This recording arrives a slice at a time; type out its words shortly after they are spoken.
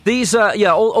These,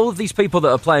 all of these people that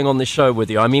are playing on this show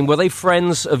with you, I mean, were they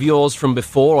friends of yours from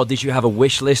before, or did you have a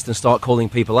wish list and start calling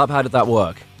people up? How did that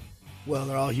work? Well,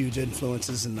 they're all huge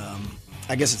influences, and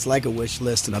I guess it's like a wish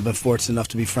list, and I've been fortunate enough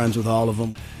to be friends with all of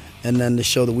them. And then the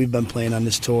show that we've been playing on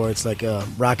this tour, it's like a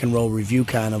rock and roll review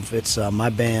kind of. It's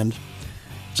my band,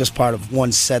 just part of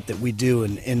one set that we do,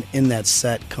 and in that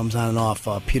set comes on and off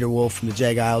Peter Wolf from the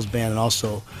Jag Isles Band, and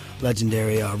also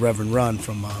legendary Reverend Run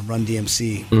from Run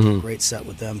DMC. Mm-hmm. Great set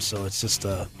with them. So it's just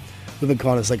we've been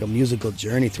calling this like a musical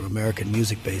journey through American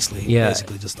music, basically. Yeah.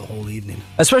 Basically just the whole evening.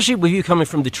 Especially with you coming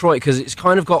from Detroit, because it's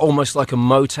kind of got almost like a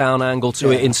Motown angle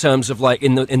to it, in terms of like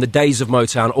in the days of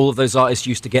Motown, all of those artists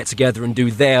used to get together and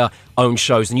do their own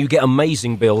shows, and you get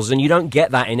amazing bills, and you don't get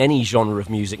that in any genre of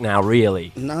music now,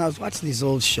 really. No, I was watching these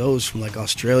old shows from like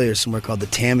Australia or somewhere called the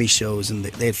Tammy Shows, and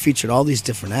they had featured all these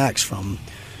different acts from,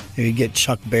 you get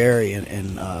Chuck Berry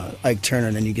and Ike Turner,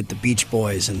 and then you get the Beach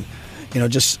Boys, and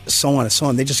just so on and so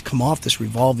on. They just come off this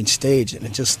revolving stage, and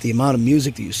it just the amount of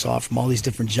music that you saw from all these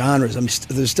different genres. I mean,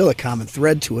 there's still a common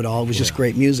thread to it all. It was just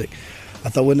great music. I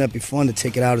thought, wouldn't that be fun to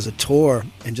take it out as a tour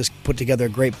and just put together a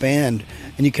great band?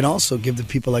 And you can also give the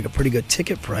people like a pretty good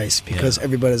ticket price, because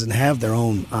everybody doesn't have their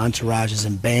own entourages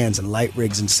and bands and light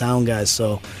rigs and sound guys.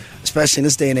 So especially in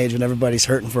this day and age when everybody's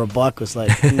hurting for a buck, it's like,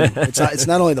 it's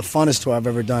not only the funnest tour I've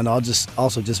ever done,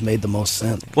 also just made the most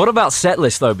sense. What about set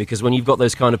list, though? Because when you've got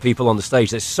those kind of people on the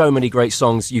stage, there's so many great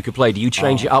songs you could play. Do you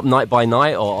change it up night by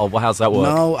night, or how's that work?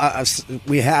 No,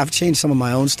 we have changed some of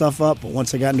my own stuff up, but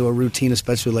once I got into a routine,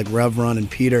 especially like Rev Run and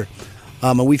Peter,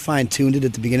 and we fine-tuned it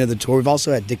at the beginning of the tour. We've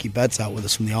also had Dickey Betts out with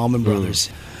us from the Allman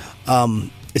Brothers.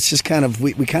 It's just kind of,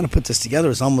 we kind of put this together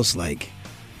as almost like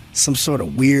some sort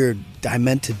of weird,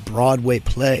 demented Broadway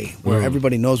play where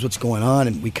everybody knows what's going on,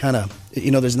 and we kind of,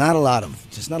 there's not a lot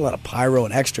of pyro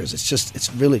and extras.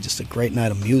 It's really just a great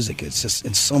night of music. It's just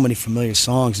in so many familiar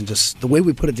songs, and just the way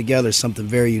we put it together is something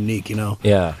very unique.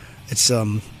 Yeah. It's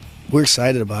we're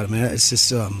excited about it, man. It's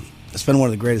just it's been one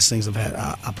of the greatest things I've had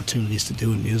opportunities to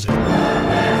do in music.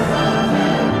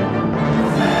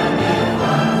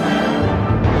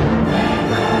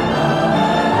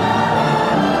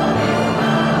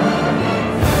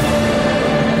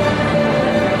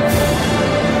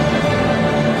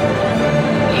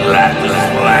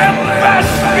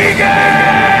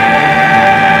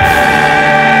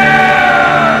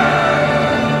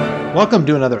 Welcome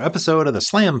to another episode of the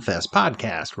Slam Fest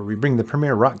podcast, where we bring the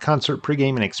premier rock concert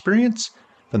pre-gaming experience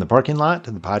from the parking lot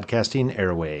to the podcasting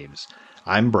airwaves.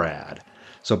 I'm Brad.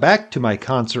 So back to my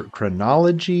concert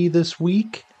chronology this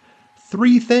week.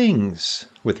 3 things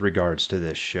with regards to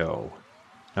this show.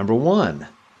 Number 1,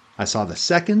 I saw the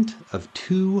second of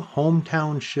 2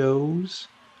 hometown shows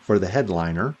for the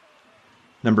headliner.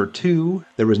 Number 2,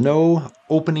 there was no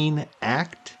opening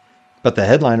act, but the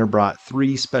headliner brought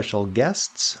 3 special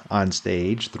guests on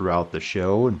stage throughout the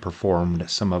show and performed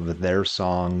some of their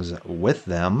songs with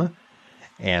them.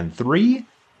 And 3,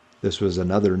 this was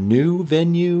another new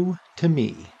venue to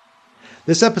me.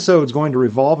 This episode is going to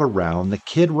revolve around the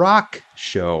Kid Rock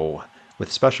show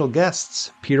with special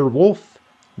guests Peter Wolf,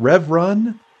 Rev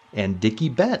Run, and Dickey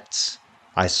Betts.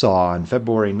 I saw on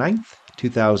February 9th,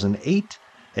 2008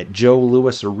 at Joe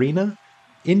Louis Arena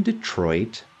in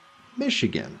Detroit,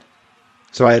 Michigan.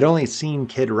 So I had only seen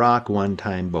Kid Rock one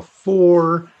time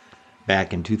before,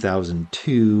 back in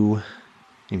 2002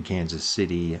 in Kansas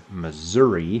City,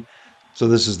 Missouri. So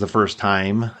this is the first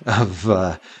time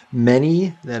of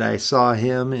many that I saw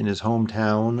him in his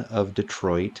hometown of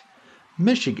Detroit,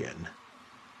 Michigan.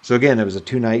 So again, it was a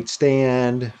 2-night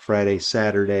stand, Friday,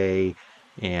 Saturday,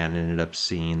 and ended up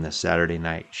seeing the Saturday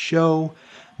night show.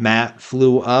 Matt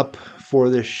flew up for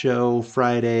this show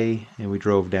Friday, and we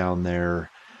drove down there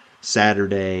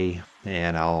Saturday,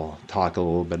 and I'll talk a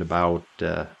little bit about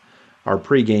our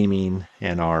pre-gaming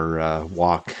and our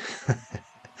walk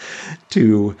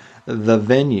to the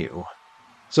venue.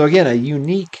 So again, a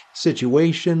unique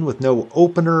situation with no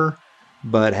opener,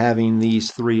 but having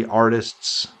these 3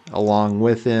 artists along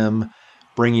with him,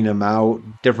 bringing them out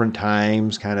different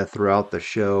times kind of throughout the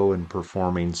show and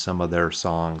performing some of their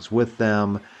songs with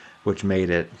them, which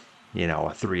made it, a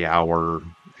 3-hour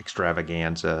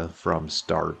extravaganza from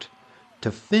start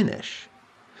to finish.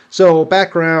 So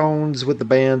backgrounds with the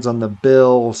bands on the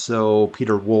bill. So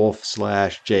Peter Wolf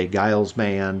 / Jay Giles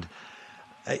Band,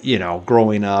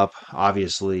 growing up,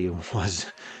 obviously was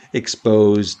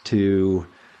exposed to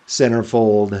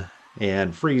Centerfold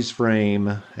and Freeze Frame.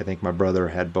 I think my brother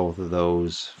had both of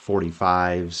those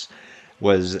 45s.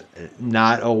 Was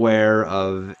not aware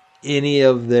of any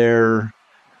of their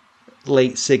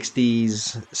late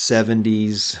 60s,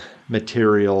 70s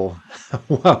material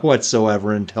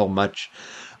whatsoever until much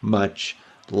much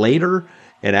later.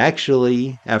 And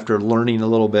actually, after learning a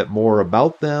little bit more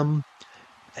about them,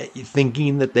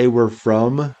 thinking that they were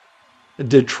from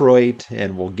Detroit,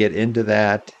 and we'll get into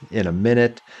that in a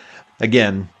minute.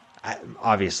 Again,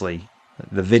 obviously,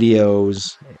 the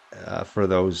videos for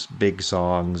those big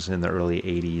songs in the early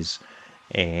 80s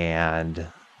and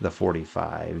the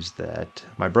 45s that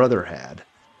my brother had.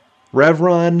 Rev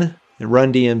Run and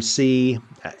Run DMC,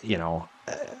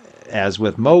 as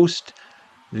with most,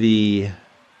 the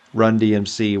Run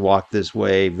DMC Walk This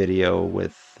Way video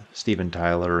with Steven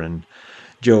Tyler and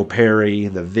Joe Perry,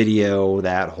 the video,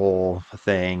 that whole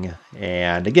thing.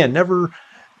 And again, never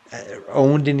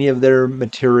owned any of their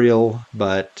material,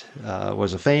 but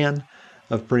was a fan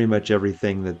of pretty much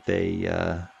everything that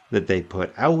they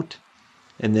put out.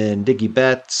 And then Dickey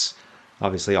Betts,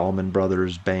 obviously Allman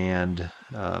Brothers Band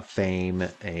fame,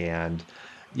 and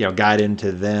got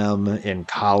into them in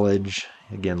college.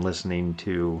 Again, listening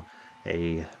to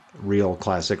a real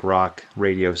classic rock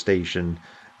radio station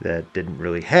that didn't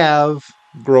really have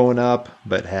growing up,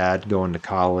 but had going to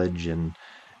college, and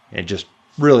just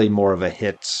really more of a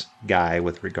hits guy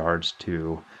with regards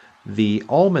to the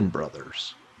Allman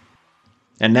Brothers.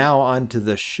 And now on to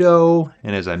the show.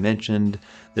 And as I mentioned,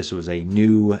 this was a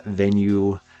new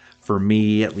venue for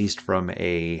me, at least from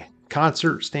a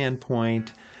concert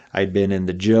standpoint. I'd been in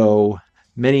the Joe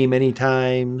many, many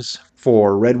times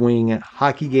for Red Wing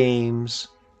hockey games.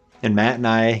 And Matt and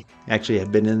I actually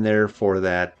had been in there for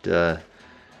that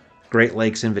Great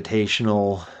Lakes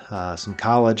Invitational, some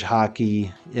college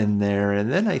hockey in there.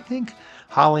 And then I think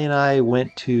Holly and I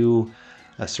went to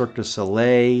a Cirque du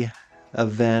Soleil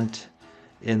event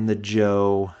in the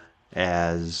Joe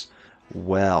as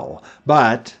well.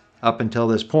 But up until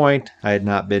this point, I had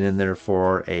not been in there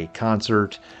for a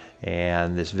concert,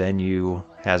 and this venue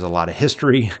has a lot of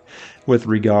history with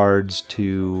regards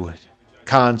to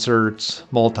concerts,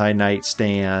 multi-night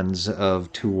stands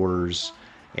of tours,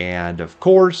 and of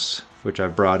course, which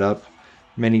I've brought up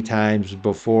many times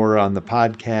before on the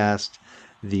podcast,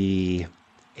 the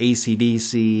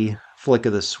AC/DC Flick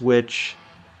of the Switch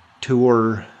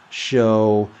tour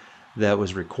show that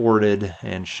was recorded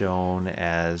and shown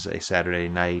as a Saturday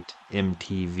night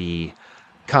MTV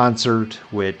concert,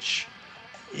 which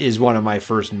is one of my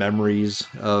first memories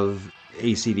of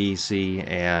AC/DC,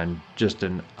 and just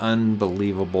an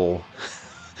unbelievable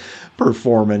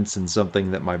performance, and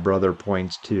something that my brother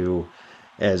points to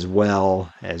as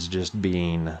well as just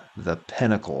being the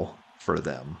pinnacle for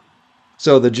them.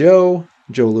 So the Joe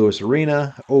Louis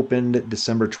Arena opened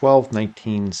December 12th,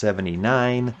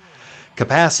 1979.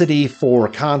 Capacity for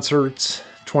concerts,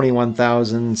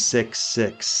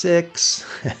 21,666,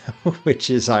 which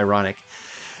is ironic,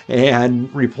 and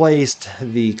replaced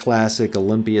the classic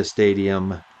Olympia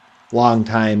Stadium,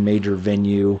 longtime major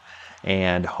venue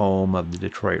and home of the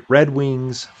Detroit Red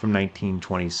Wings from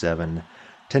 1927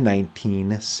 to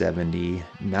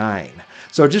 1979.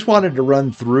 So just wanted to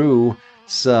run through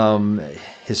some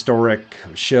historic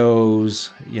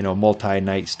shows,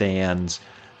 multi-night stands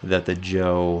that the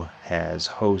Joe has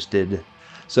hosted.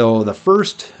 So the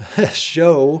first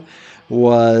show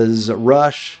was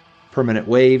Rush Permanent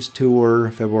Waves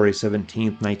Tour, February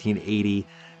 17th, 1980,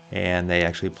 and they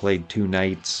actually played 2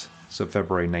 nights, so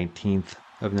February 19th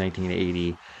of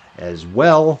 1980 as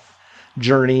well.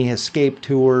 Journey Escape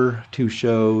Tour, 2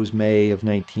 shows, May of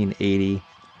 1980.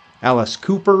 Alice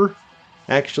Cooper,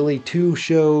 actually 2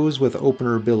 shows with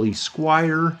opener Billy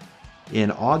Squier in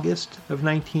August of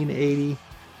 1980.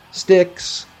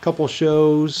 Styx, couple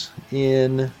shows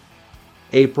in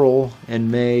April and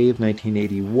May of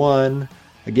 1981.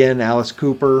 Again, Alice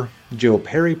Cooper, Joe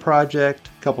Perry Project,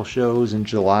 couple shows in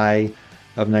July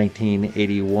of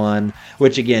 1981,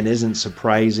 which again isn't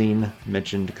surprising. I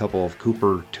mentioned a couple of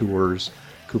Cooper tours.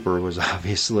 Cooper was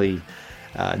obviously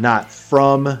not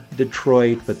from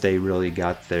Detroit, but they really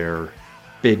got their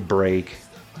big break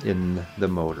in the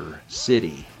Motor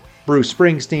City. Bruce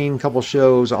Springsteen, couple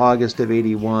shows August of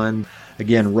 81.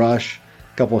 Again, Rush,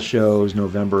 couple shows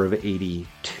November of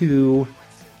 82.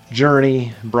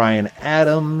 Journey, Bryan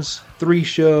Adams, 3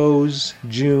 shows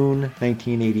June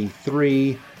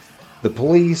 1983. The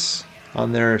Police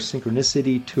on their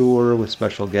Synchronicity tour with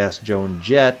special guest Joan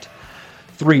Jett,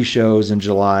 3 shows in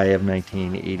July of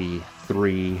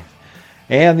 1983.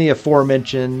 And the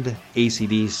aforementioned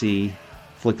AC/DC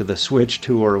Flick of the Switch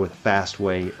tour with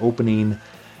Fastway opening,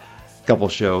 couple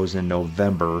shows in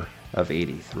November of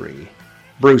 83.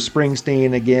 Bruce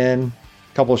Springsteen again,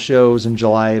 couple shows in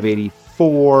July of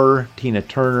 84. Tina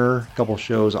Turner, couple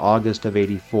shows August of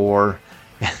 84.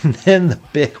 And then the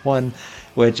big one,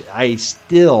 which I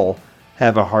still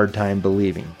have a hard time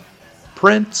believing.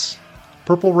 Prince,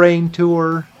 Purple Rain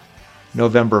Tour,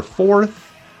 November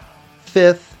 4th,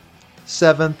 5th,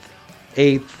 7th,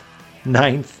 8th,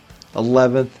 9th,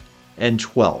 11th, and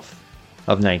 12th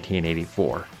of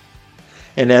 1984.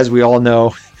 And as we all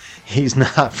know, he's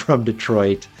not from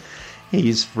Detroit.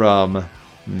 He's from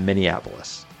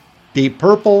Minneapolis. Deep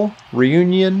Purple,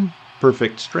 Reunion,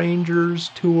 Perfect Strangers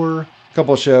Tour, a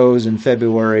couple shows in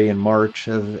February and March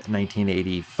of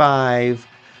 1985.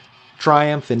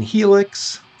 Triumph and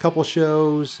Helix, a couple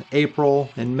shows, April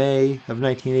and May of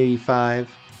 1985.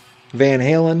 Van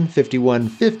Halen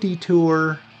 5150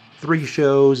 Tour, 3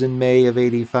 shows in May of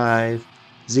 85.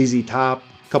 ZZ Top,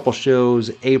 a couple shows,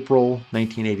 April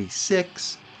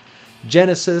 1986.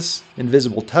 Genesis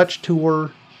Invisible Touch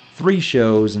Tour, 3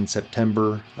 shows in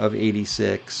September of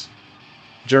 86.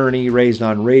 Journey Raised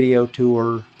on Radio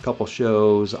Tour, a couple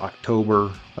shows,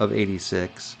 October of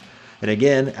 86. And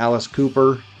again, Alice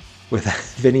Cooper with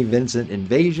Vinnie Vincent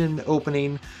Invasion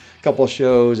opening, a couple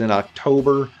shows in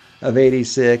October of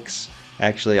 86,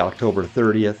 actually October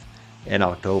 30th and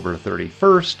October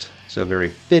 31st, so very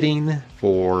fitting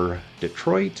for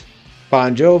Detroit.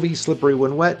 Bon Jovi Slippery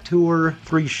When Wet Tour,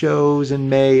 3 shows in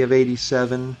May of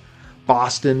 87.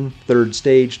 Boston Third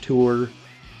Stage Tour,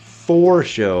 4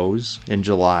 shows in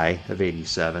July of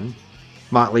 87.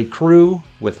 Motley Crue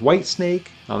with Whitesnake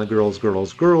on the Girls,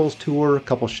 Girls, Girls Tour, a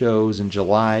couple shows in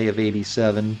July of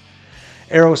 87.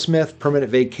 Aerosmith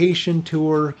Permanent Vacation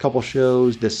Tour, a couple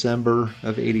shows December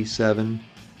of 87.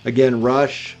 Again,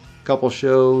 Rush, a couple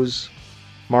shows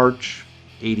March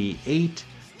 88.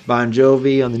 Bon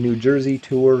Jovi on the New Jersey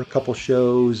Tour, a couple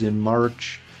shows in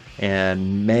March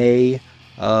and May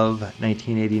of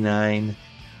 1989.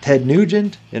 Ted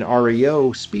Nugent and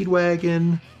REO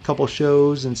Speedwagon, a couple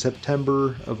shows in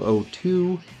September of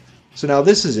 02. So now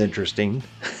this is interesting.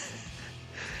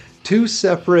 2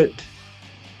 separate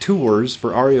tours for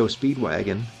REO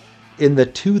Speedwagon in the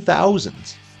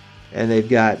 2000s. And they've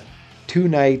got 2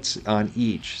 nights on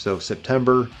each. So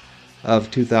September of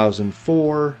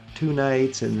 2004, 2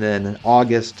 nights, and then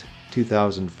August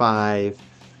 2005,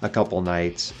 a couple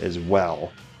nights as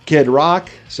well. Kid Rock,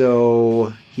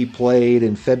 so he played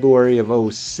in February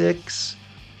of 06,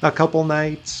 a couple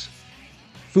nights.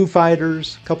 Foo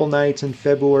Fighters, a couple nights in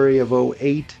February of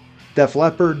 08. Def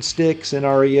Leppard, Styx, and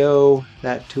REO,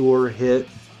 that tour hit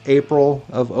April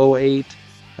of 08,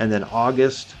 and then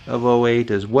August of 08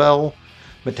 as well.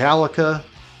 Metallica,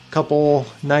 couple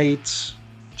nights,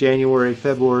 January,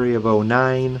 February of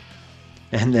 09.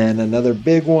 And then another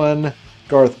big one,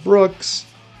 Garth Brooks,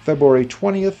 February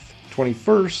 20th,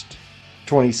 21st,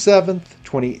 27th,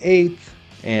 28th,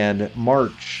 and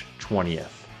March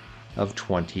 20th of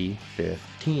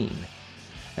 2015.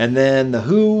 And then The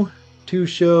Who, 2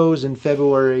 shows in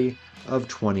February of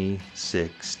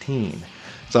 2016.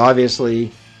 So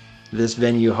obviously, this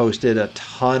venue hosted a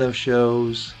ton of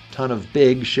shows, ton of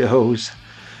big shows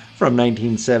from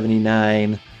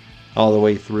 1979 all the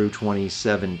way through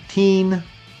 2017.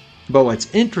 But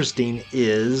what's interesting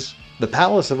is the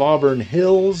Palace of Auburn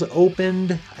Hills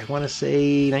opened, I want to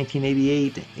say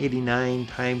 1988, 89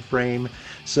 time frame.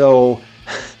 So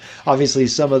obviously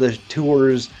some of the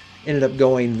tours ended up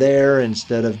going there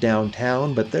instead of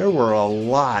downtown, but there were a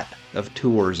lot of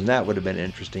tours, and that would have been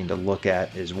interesting to look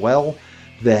at as well,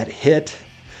 that hit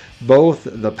both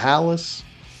the Palace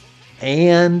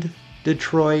and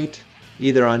Detroit,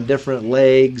 either on different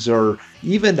legs, or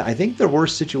even I think there were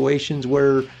situations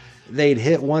where they'd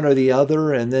hit one or the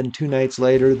other, and then 2 nights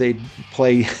later they'd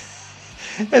play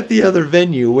at the other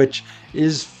venue, which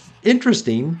is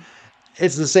interesting.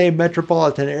 It's the same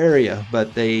metropolitan area,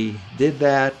 but they did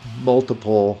that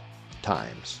multiple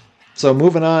times. So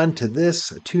moving on to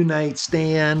this 2-night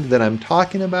stand that I'm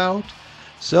talking about.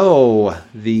 So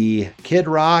the Kid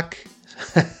Rock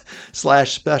 /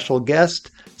 special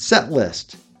guest set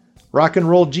list. Rock and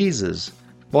Roll Jesus,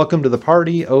 Welcome to the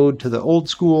Party, Ode to the Old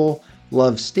School,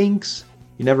 Love Stinks,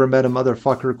 You Never Met a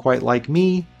Motherfucker Quite Like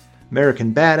Me,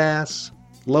 American Badass,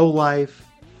 Low Life,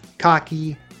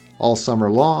 Cocky, All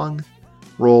Summer Long,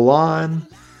 Roll On,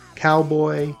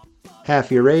 Cowboy,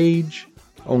 Half Your Age,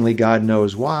 Only God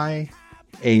Knows Why,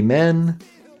 Amen,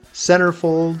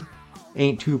 Centerfold,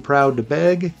 Ain't Too Proud to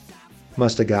Beg,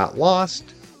 Musta Got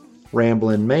Lost,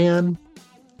 Ramblin' Man,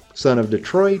 Son of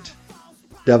Detroit,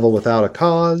 Devil Without a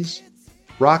Cause,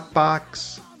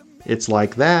 Rockbox, It's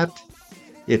Like That,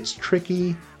 It's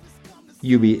Tricky,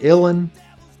 You Be Illin',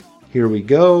 Here We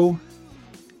Go,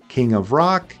 King of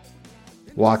Rock,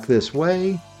 Walk This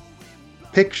Way,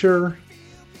 Picture,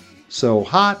 So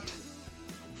Hot,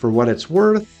 For What It's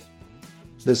Worth,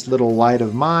 This Little Light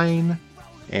of Mine,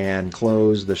 and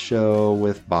close the show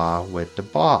with Ba Wit da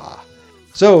Ba.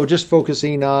 So just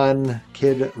focusing on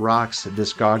Kid Rock's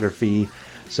discography.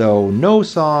 So no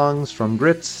songs from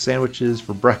Grits, Sandwiches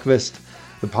for Breakfast,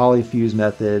 The Polyfuse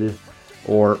Method,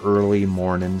 or Early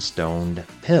Morning Stoned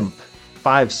Pimp.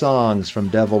 5 songs from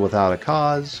Devil Without a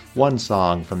Cause, 1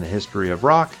 song from The History of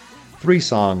Rock, 3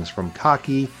 songs from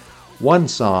Cocky, 1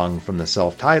 song from the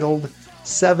self-titled,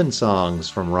 7 songs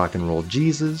from Rock and Roll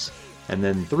Jesus, and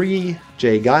then 3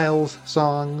 Jay Giles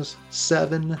songs,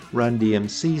 7 Run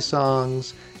DMC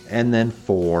songs, and then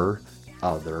 4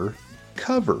 other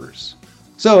covers.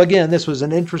 So again, this was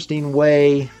an interesting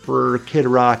way for Kid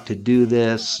Rock to do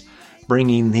this,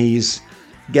 bringing these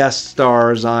guest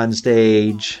stars on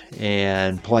stage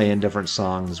and playing different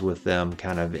songs with them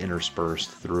kind of interspersed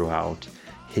throughout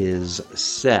his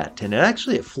set. And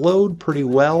it flowed pretty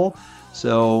well.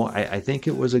 So I think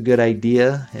it was a good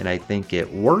idea, and I think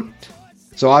it worked.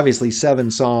 So obviously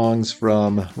 7 songs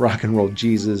from Rock and Roll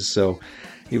Jesus. So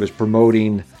he was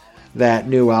promoting that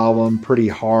new album pretty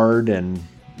hard. And,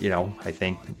 I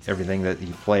think everything that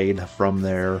he played from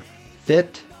there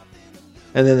fit.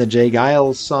 And then the Jay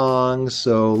Giles songs.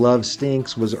 So Love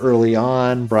Stinks was early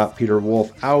on, brought Peter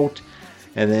Wolf out.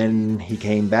 And then he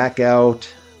came back out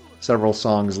several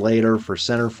songs later for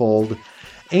Centerfold.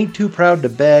 Ain't Too Proud to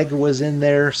Beg was in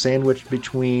there, sandwiched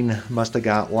between Musta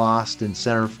Got Lost and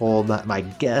Centerfold. My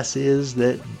guess is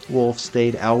that Wolf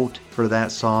stayed out for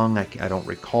that song. I don't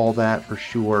recall that for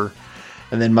sure.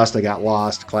 And then Musta Got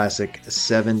Lost, classic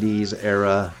 70s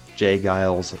era Jay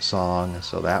Giles song.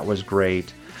 So that was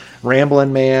great.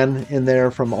 Ramblin' Man in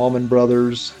there from Allman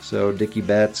Brothers. So Dickey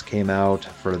Betts came out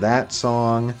for that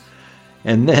song.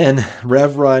 And then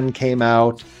Rev Run came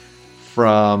out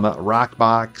from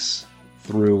Rockbox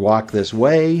through Walk This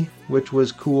Way, which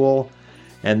was cool.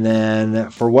 And then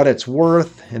For What It's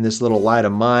Worth, in this little Light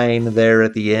of Mine there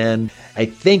at the end. I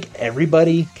think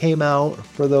everybody came out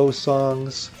for those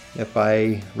songs, if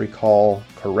I recall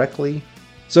correctly.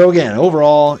 So again,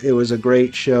 overall, it was a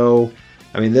great show.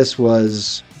 I mean, this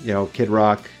was, Kid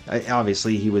Rock.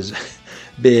 Obviously, he was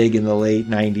big in the late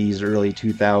 90s, early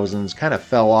 2000s, kind of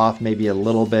fell off maybe a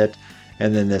little bit.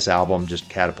 And then this album just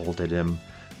catapulted him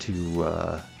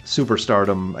to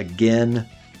superstardom again.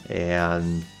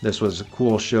 And this was a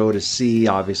cool show to see.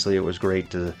 Obviously, it was great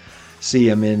to see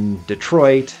him in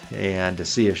Detroit, and to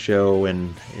see a show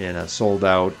in a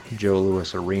sold-out Joe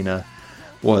Louis Arena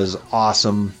was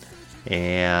awesome.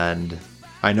 And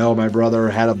I know my brother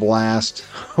had a blast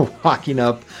walking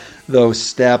up those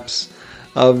steps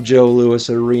of Joe Louis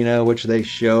Arena, which they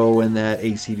show in that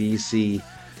AC/DC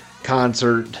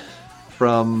concert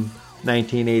from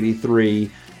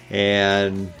 1983.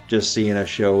 And just seeing a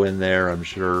show in there, I'm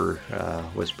sure,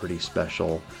 was pretty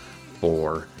special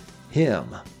for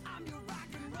him.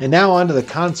 And now on to the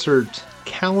concert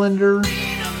calendar.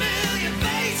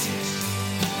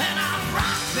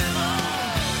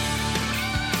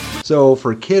 So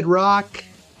for Kid Rock,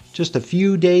 just a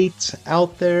few dates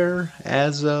out there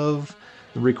as of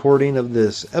the recording of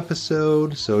this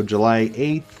episode. So July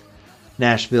 8th,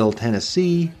 Nashville,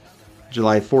 Tennessee.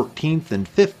 July 14th and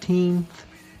 15th,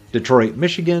 Detroit,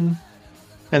 Michigan.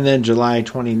 And then July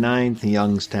 29th,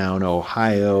 Youngstown,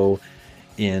 Ohio,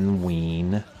 in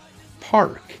Ween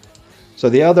Park. So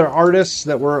the other artists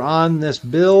that were on this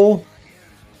bill: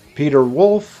 Peter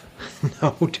Wolf,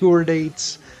 no tour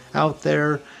dates out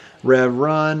there. Rev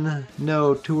Run,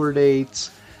 no tour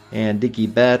dates. And Dickey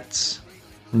Betts,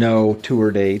 no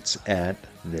tour dates at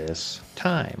this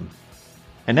time.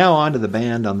 And now on to the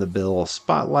band on the bill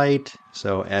spotlight.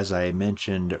 So as I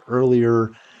mentioned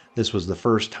earlier, this was the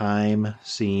first time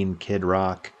seeing Kid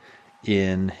Rock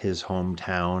in his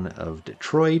hometown of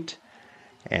Detroit,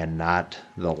 and not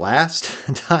the last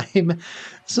time.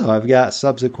 So I've got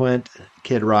subsequent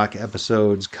Kid Rock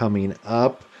episodes coming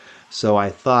up. So I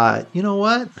thought, you know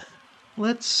what?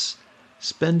 Let's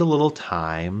spend a little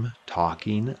time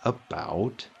talking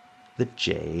about the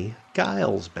Jay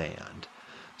Giles Band.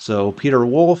 So Peter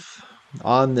Wolf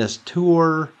on this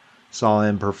tour, saw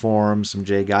him perform some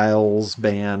Jay Giles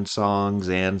Band songs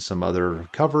and some other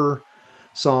cover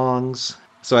songs.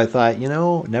 So I thought,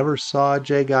 never saw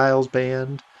Jay Giles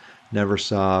Band, never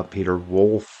saw Peter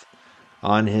Wolf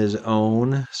on his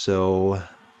own. So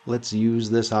let's use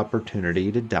this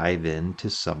opportunity to dive into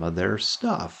some of their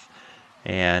stuff.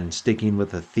 And sticking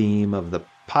with the theme of the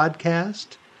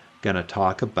podcast, going to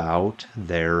talk about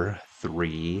their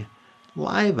 3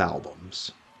 live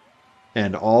albums.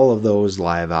 And all of those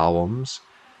live albums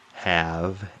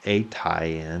have a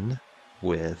tie-in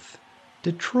with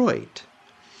Detroit.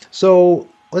 So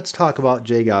let's talk about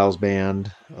Jay Giles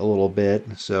Band a little bit.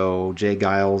 So Jay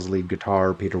Giles, lead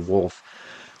guitar, Peter Wolf,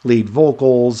 Lead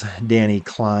vocals, Danny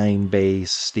Klein,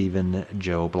 bass, Stephen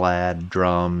Joe Blad,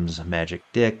 drums, Magic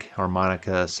Dick,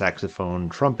 harmonica, saxophone,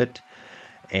 trumpet,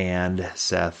 and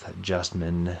Seth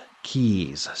Justman,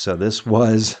 keys. So this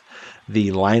was the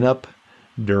lineup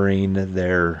during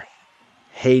their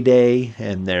heyday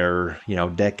and their,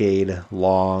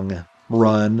 decade-long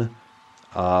run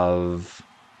of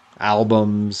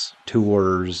albums,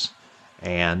 tours,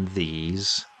 and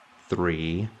these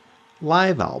 3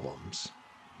 live albums.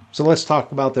 So let's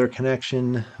talk about their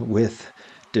connection with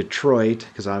Detroit,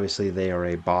 because obviously they are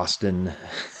a Boston-based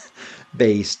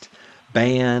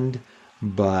band,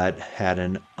 but had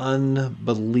an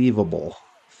unbelievable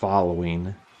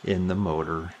following in the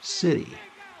Motor City.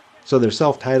 So their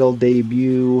self-titled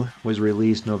debut was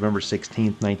released November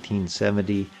 16th,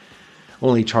 1970,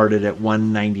 only charted at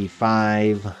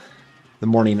 195. The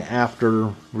Morning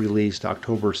After, released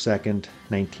October 2nd,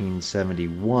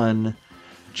 1971,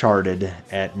 charted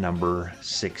at number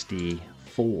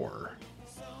 64.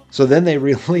 So then they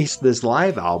released this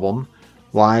live album,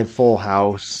 Live Full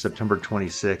House, September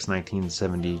 26,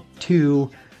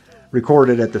 1972,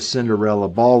 recorded at the Cinderella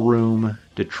Ballroom,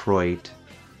 Detroit,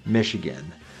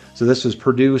 Michigan. So this was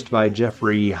produced by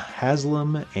Jeffrey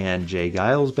Haslam and Jay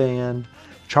Giles Band,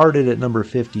 charted at number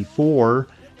 54,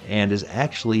 and is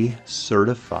actually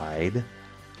certified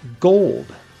gold.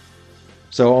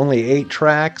 So only 8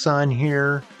 tracks on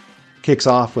here. Kicks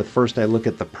off with First I Look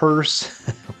at the Purse,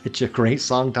 which is a great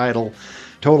song title.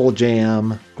 Total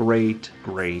Jam, great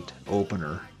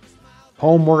opener.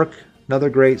 Homework, another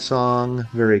great song,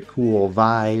 very cool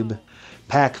vibe.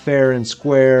 Pack Fair and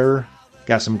Square,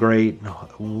 got some great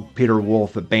Peter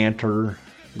Wolf banter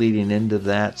leading into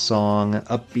that song.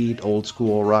 Upbeat, old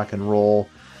school rock and roll,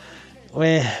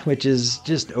 which is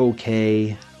just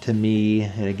okay to me.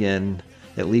 And again,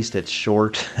 at least it's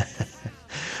short,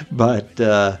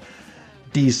 but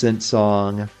decent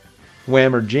song.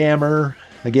 Whammer Jammer,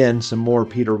 again, some more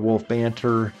Peter Wolf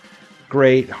banter.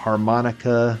 Great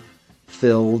harmonica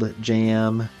filled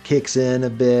jam, kicks in a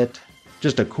bit.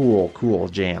 Just a cool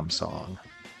jam song.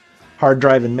 Hard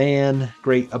Driving Man,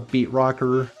 great upbeat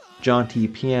rocker, jaunty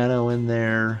piano in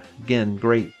there. Again,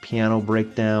 great piano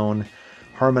breakdown,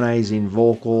 harmonizing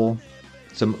vocal,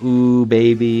 some Ooh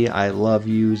Baby, I Love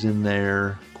Yous in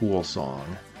there. Cool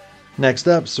song. Next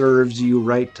up, Serves You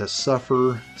Right to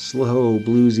Suffer, slow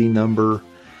bluesy number.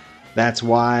 That's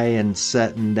Why and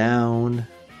Settin' Down,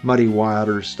 Muddy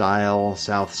Waters style,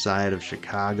 South Side of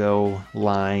Chicago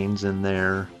lines in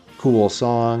there. Cool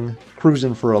song.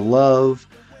 Cruisin' for a Love,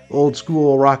 old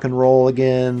school rock and roll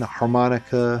again,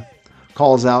 harmonica.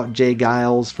 Calls out Jay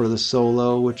Giles for the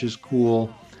solo, which is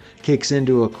cool. Kicks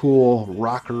into a cool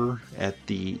rocker at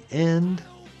the end.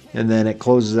 And then it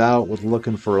closes out with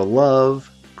Looking for a Love.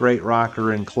 Great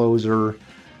rocker and closer.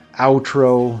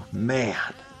 Outro, man,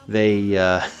 they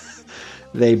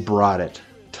brought it.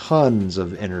 Tons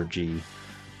of energy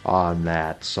on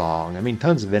that song. I mean,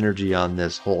 tons of energy on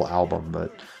this whole album,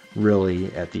 but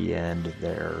really at the end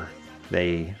there,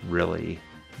 they really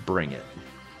bring it.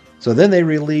 So then they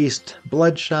released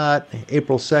Bloodshot,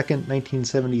 April 2nd,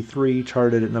 1973,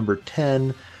 charted at number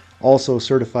 10, also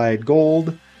certified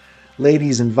gold.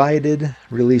 Ladies Invited,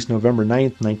 released November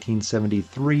 9th,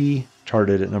 1973,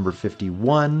 charted at number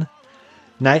 51.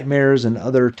 Nightmares and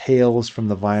Other Tales from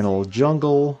the Vinyl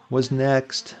Jungle was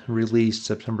next, released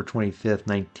September 25th,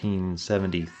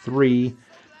 1973,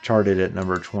 charted at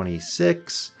number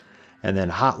 26. And then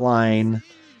Hotline,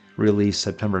 released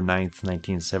September 9th,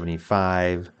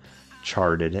 1975,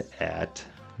 charted at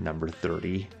number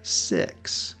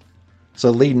 36.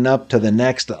 So leading up to the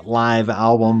next live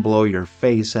album, Blow Your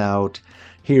Face Out,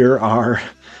 here are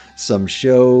some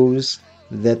shows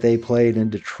that they played in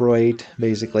Detroit,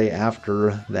 basically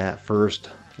after that first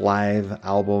live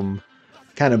album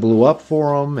kind of blew up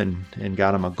for them and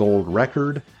got them a gold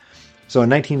record. So in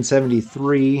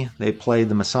 1973, they played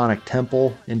the Masonic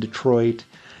Temple in Detroit,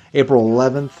 April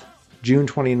 11th, June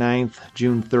 29th,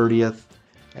 June 30th,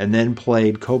 and then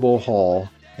played Cobo Hall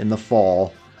in the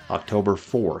fall, October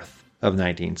 4th of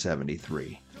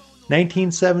 1973.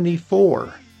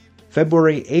 1974,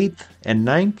 February 8th and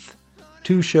 9th,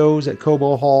 2 shows at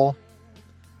Cobo Hall.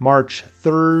 March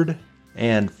 3rd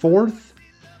and 4th,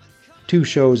 2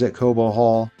 shows at Cobo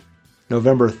Hall.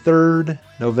 November 3rd,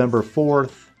 November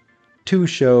 4th, 2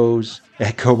 shows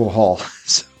at Cobo Hall.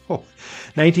 So,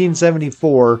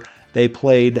 1974, they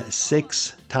played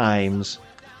 6 times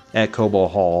at Cobo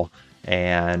Hall,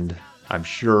 and I'm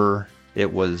sure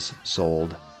it was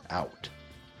sold out.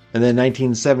 And then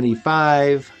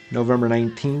 1975, November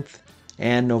 19th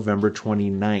and November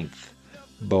 29th,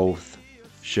 both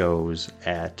shows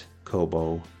at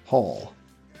Cobo Hall.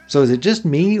 So is it just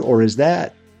me, or is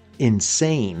that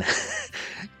insane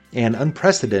and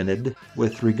unprecedented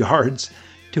with regards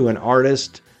to an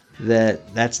artist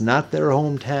that's not their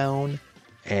hometown,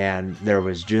 and there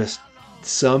was just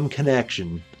some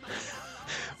connection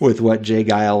with what Jay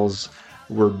Giles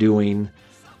were doing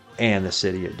and the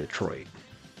city of Detroit?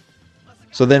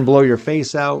 So then Blow Your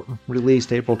Face Out,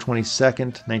 released April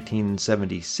 22nd,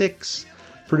 1976,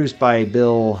 produced by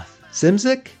Bill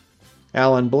Szymczyk,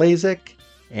 Alan Blazek,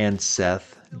 and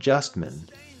Seth Justman.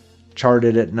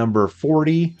 Charted at number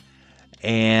 40,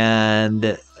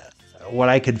 and what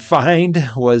I could find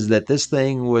was that this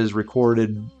thing was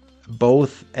recorded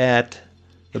both at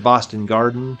the Boston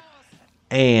Garden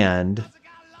and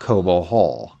Cobo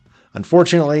Hall.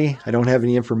 Unfortunately, I don't have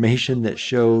any information that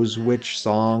shows which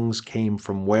songs came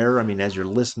from where. I mean, as you're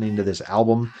listening to this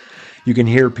album, you can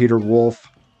hear Peter Wolf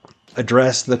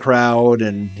address the crowd,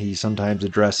 and he sometimes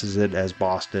addresses it as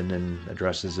Boston and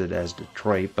addresses it as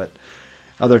Detroit, but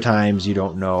other times you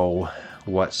don't know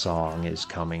what song is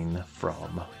coming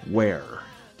from where.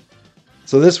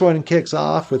 So this one kicks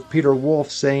off with Peter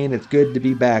Wolf saying it's good to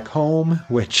be back home,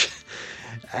 which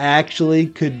actually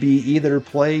could be either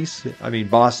place. I mean,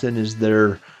 Boston is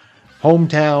their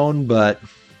hometown, but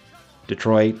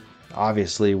Detroit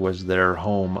obviously was their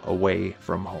home away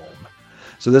from home.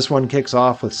 So this one kicks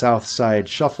off with South Side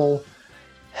Shuffle.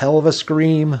 Hell of a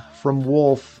scream from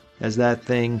Wolf as that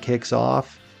thing kicks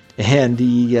off. And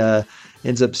he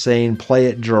ends up saying, "Play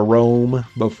it Jerome,"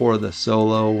 before the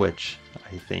solo, which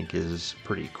I think is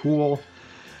pretty cool.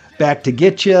 Back to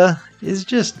Get Ya is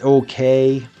just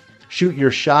okay. Shoot Your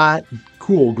Shot,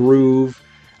 cool groove.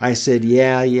 I said,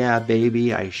 yeah, yeah,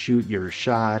 baby. I shoot your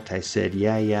shot. I said,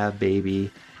 yeah, yeah,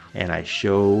 baby. And I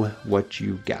show what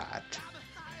you got.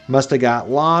 Musta Got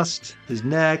Lost is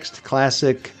next.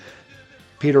 Classic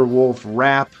Peter Wolf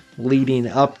rap leading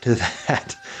up to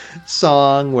that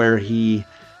song where he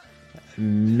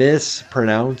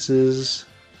mispronounces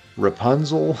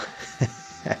Rapunzel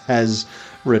as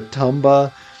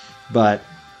Ratumba, but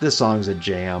this song's a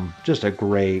jam. Just a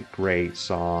great, great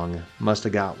song. Musta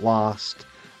Got Lost.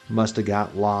 Musta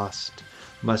Got Lost.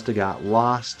 Musta Got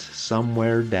Lost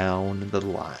somewhere down the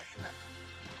line.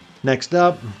 Next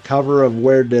up, cover of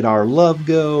Where Did Our Love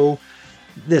Go?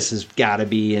 This has got to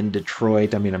be in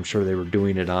Detroit. I mean, I'm sure they were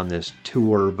doing it on this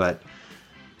tour, but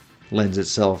lends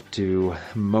itself to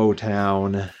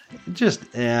Motown. Just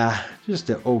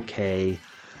okay.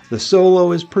 The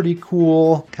solo is pretty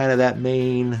cool. Kind of that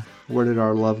main Where Did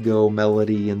Our Love Go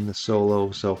melody in the solo.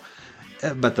 So,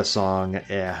 but the song,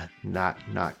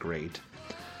 not great.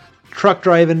 Truck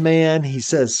Driving Man, he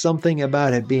says something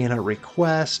about it being a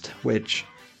request, which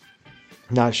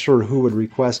not sure who would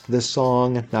request this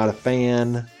song. Not a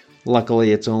fan.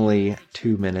 Luckily, it's only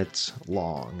 2 minutes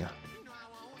long.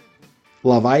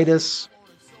 Lovitis.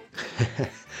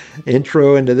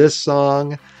 Intro into this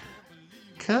song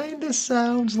kind of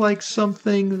sounds like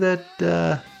something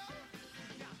that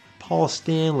Paul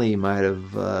Stanley might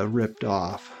have ripped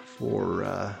off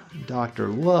for Dr.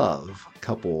 Love a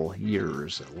couple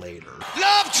years later.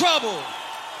 Love trouble!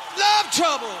 Love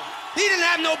trouble! He didn't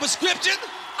have no prescription.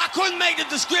 I couldn't make the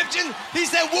description. He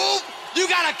said, Wolf, you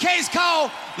got a case called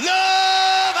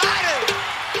Love Item.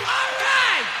 All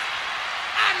right!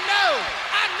 I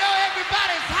know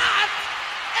everybody's hot.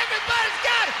 Everybody's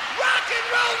got rock and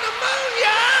roll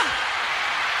pneumonia.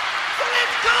 So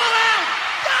let's call out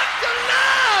Dr.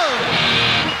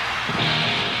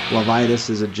 Love. Lovitis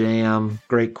is a jam.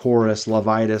 Great chorus.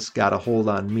 Lovitis got a hold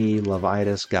on me.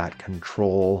 Lovitis got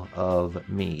control of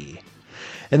me.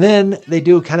 And then they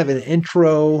do kind of an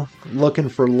intro, Looking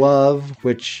for Love,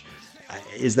 which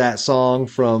is that song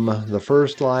from the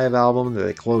first live album that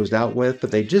they closed out with.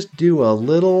 But they just do a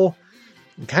little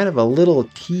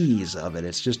tease of it.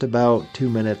 It's just about 2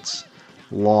 minutes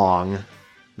long.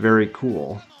 Very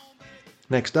cool.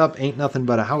 Next up, Ain't Nothing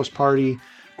But a House Party.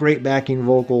 Great backing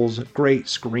vocals, great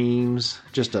screams,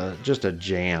 just a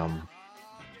jam.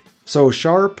 So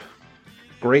Sharp,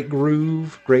 great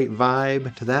groove, great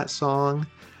vibe to that song.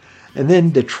 And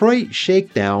then Detroit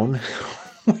Shakedown,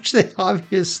 which they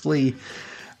obviously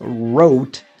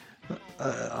wrote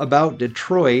about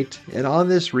Detroit. And on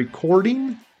this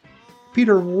recording,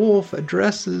 Peter Wolf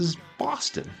addresses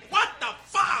Boston. What the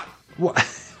fuck? What?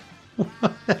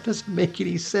 That doesn't make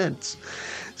any sense.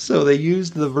 So they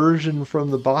used the version from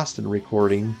the Boston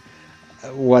recording.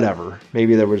 Whatever.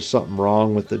 Maybe there was something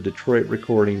wrong with the Detroit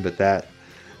recording, but that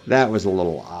was a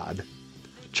little odd.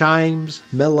 Chimes,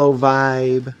 mellow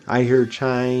vibe. I hear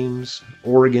chimes,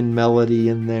 organ melody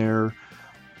in there.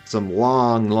 Some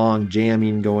long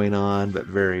jamming going on, but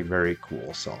very, very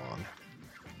cool song.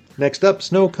 Next up,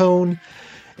 Snow Cone.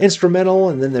 instrumental,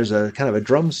 and then there's a kind of a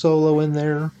drum solo in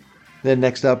there. Then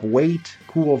next up, Wait,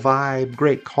 cool vibe,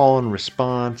 great call and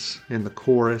response in the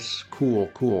chorus,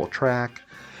 cool track.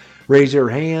 Raise Your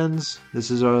Hands,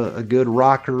 this is a good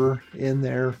rocker in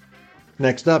there.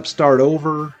 Next up, Start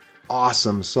Over,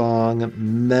 awesome song,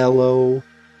 mellow,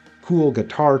 cool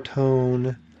guitar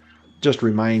tone, just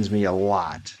reminds me a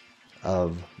lot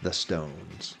of the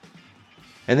Stones.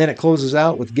 And then it closes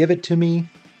out with Give It To Me,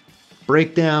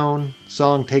 breakdown,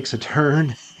 song takes a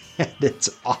turn, and it's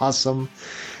awesome.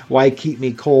 Why keep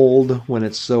me cold when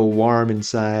it's so warm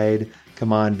inside?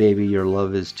 Come on, baby, your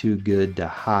love is too good to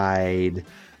hide.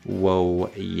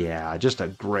 Whoa, yeah, just a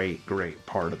great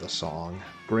part of the song.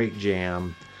 Great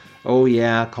jam. Oh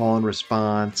yeah, call and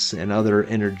response and other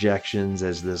interjections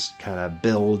as this kind of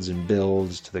builds and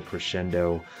builds to the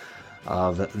crescendo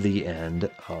of the end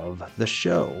of the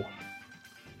show.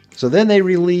 So then they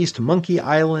released Monkey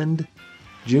Island,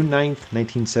 June 9th,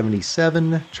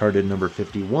 1977, charted number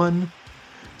 51.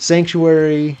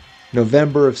 Sanctuary,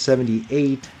 November of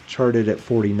 78, charted at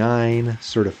 49,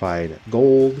 certified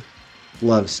gold.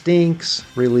 Love Stinks,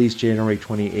 released January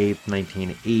 28th,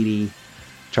 1980,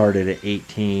 charted at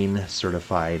 18,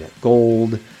 certified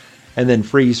gold. And then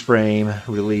Freeze Frame,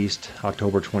 released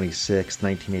October 26th,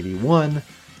 1981,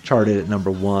 charted at number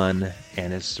 1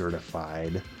 and is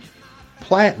certified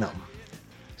platinum.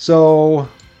 So,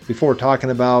 before talking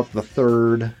about the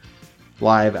third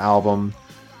live album,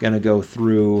 going to go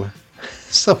through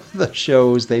some of the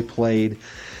shows they played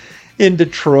in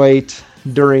Detroit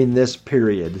during this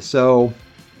period. So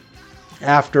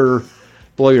after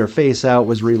Blow Your Face Out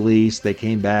was released, they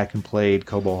came back and played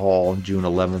Cobo Hall on June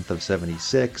 11th of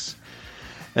 76.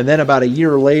 And then about a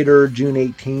year later, June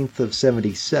 18th of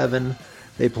 77,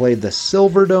 they played the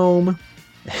Silverdome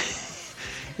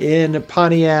in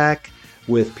Pontiac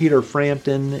with Peter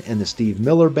Frampton and the Steve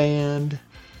Miller Band.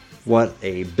 What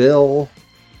a bill.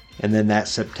 And then that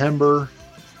September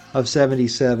of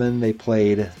 77, they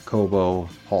played Cobo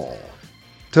Hall.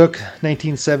 Took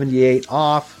 1978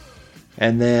 off,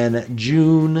 and then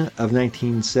June of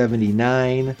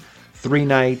 1979, 3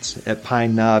 nights at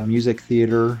Pine Knob Music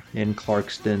Theater in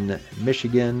Clarkston,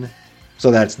 Michigan.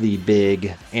 So that's the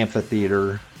big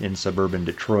amphitheater in suburban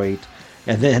Detroit.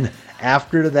 And then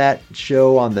after that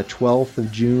show on the 12th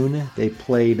of June, they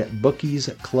played Bookie's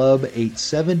Club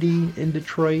 870 in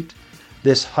Detroit.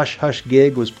 This Hush Hush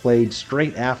gig was played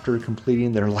straight after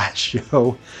completing their last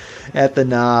show at the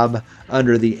Knob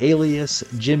under the alias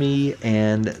Jimmy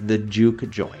and the Juke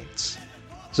Joints.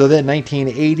 So then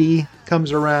 1980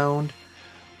 comes around.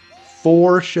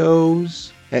 4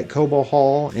 shows at Cobo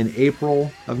Hall in April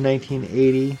of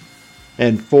 1980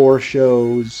 and 4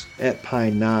 shows at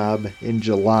Pine Knob in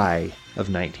July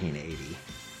of 1980.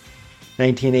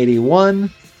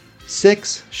 1981,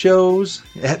 6 shows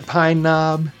at Pine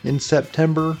Knob in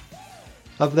September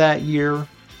of that year.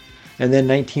 And then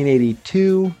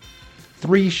 1982,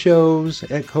 3 shows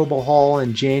at Cobo Hall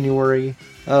in January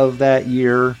of that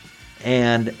year.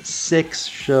 And 6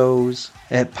 shows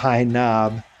at Pine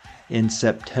Knob in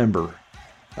September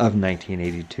of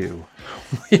 1982.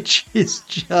 Which is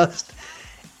just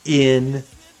incredible.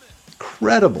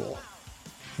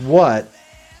 What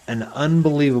an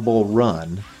unbelievable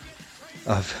run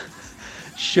of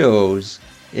shows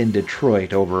in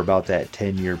Detroit over about that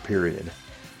 10-year period.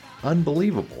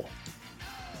 Unbelievable.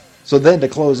 So then to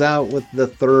close out with the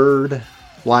third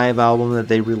live album that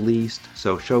they released,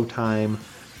 so Showtime,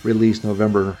 released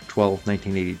November 12th,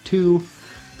 1982,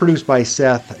 produced by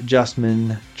Seth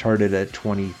Justman, charted at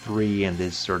 23 and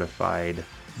is certified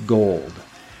gold.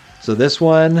 So this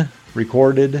one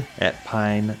recorded at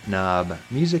Pine Knob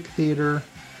Music Theater.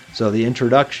 So the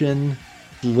introduction,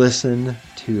 listen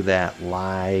to that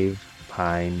live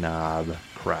Pine Knob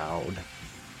crowd.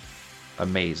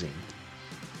 Amazing.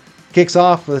 Kicks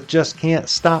off with Just Can't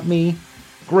Stop Me.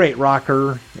 Great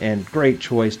rocker and great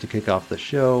choice to kick off the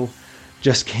show.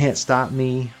 Just Can't Stop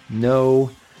Me. No.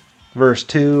 Verse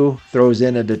 2 throws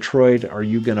in a Detroit Are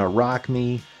You Gonna Rock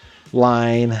Me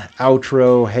line.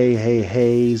 Outro, Hey Hey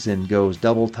Heys, and goes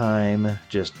double time.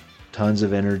 Just tons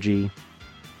of energy.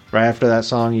 Right after that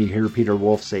song, you hear Peter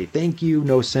Wolf say, Thank you,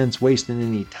 no sense wasting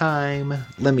any time.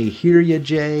 Let me hear ya,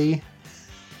 Jay.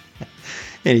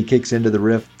 And he kicks into the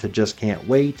riff to Just Can't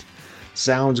Wait.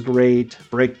 Sounds great.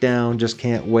 Breakdown, Just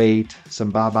Can't Wait.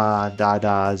 Some ba-ba,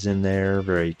 da-das in there.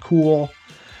 Very cool.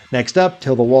 Next up,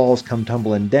 Till the Walls Come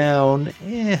Tumbling Down.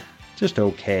 Just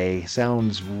okay.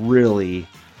 Sounds really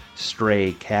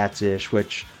Stray Cats-ish,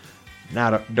 which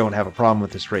don't have a problem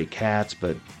with the Stray Cats,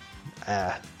 but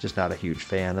just not a huge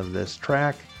fan of this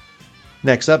track.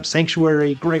 Next up,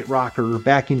 Sanctuary, great rocker,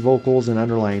 backing vocals and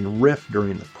underlying riff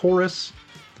during the chorus.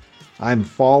 I'm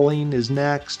Falling is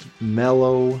next,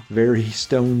 mellow, very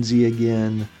Stonesy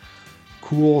again,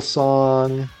 cool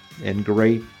song, and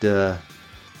great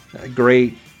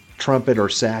trumpet or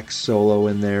sax solo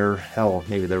in there. Hell,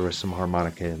 maybe there was some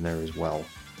harmonica in there as well.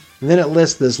 And then it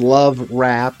lists this love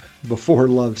rap before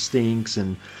Love Stinks,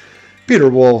 and Peter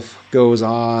Wolf goes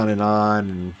on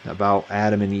and about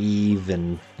Adam and Eve,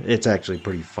 and it's actually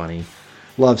pretty funny.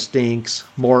 Love Stinks,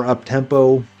 more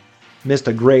up-tempo. Missed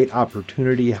a great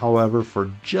opportunity, however,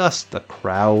 for just the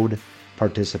crowd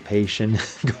participation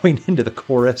going into the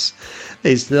chorus.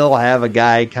 They still have a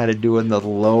guy kind of doing the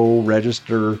low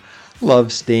register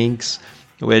Love Stinks,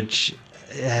 which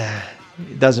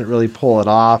doesn't really pull it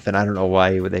off, and I don't know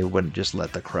why they wouldn't just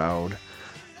let the crowd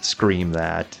scream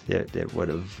that. It would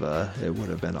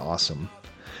have been awesome.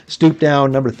 Stoop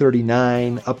Down, number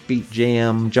 39, upbeat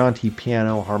jam, jaunty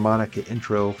piano, harmonica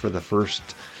intro for the first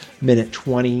minute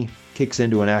 20. Kicks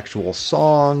into an actual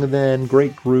song then.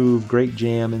 Great groove, great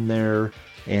jam in there.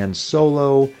 And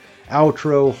solo,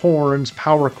 outro, horns,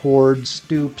 power chords,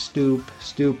 stoop, stoop,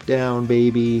 stoop down,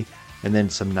 baby. And then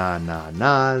some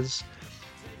na-na-nas.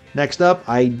 Next up,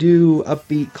 I Do,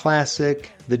 upbeat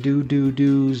classic, the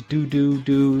do-do-doos,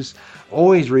 do-do-doos.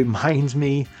 Always reminds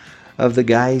me of the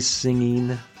guys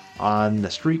singing on the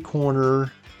street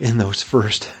corner in those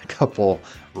first couple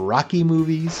Rocky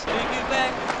movies. Take it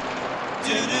back.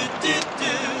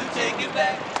 Do-do-do-do. Take it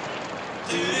back.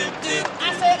 Do-do-do.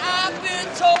 I said I've been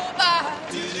told by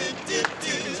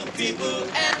do-do-do-do some people,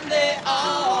 and they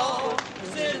all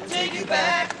said take it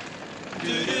back.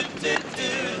 Do-do-do-do.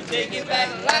 Take it back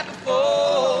like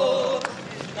before.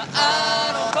 Now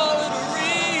I don't call it a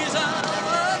reason.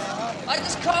 I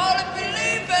just call it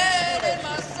believing in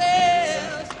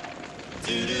myself.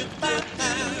 Do-do-do-do.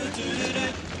 Do-do-do.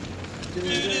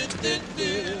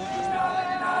 Do-do-do-do.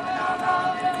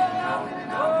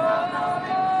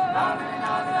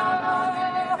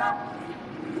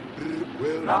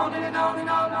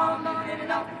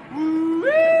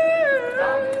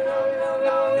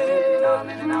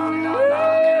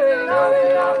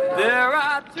 There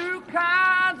are two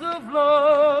kinds of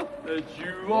love that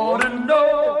you ought to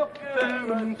know.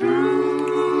 There are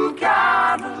two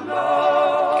kinds of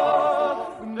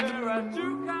love. There are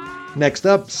two kinds. Next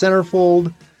up,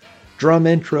 Centerfold, drum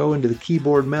intro into the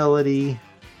keyboard melody.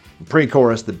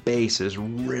 Pre-chorus, the bass is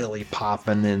really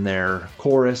popping in there.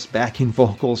 Chorus, backing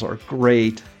vocals are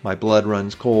great. My blood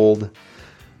runs cold.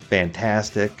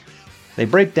 Fantastic. They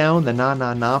break down the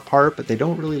na-na-na part, but they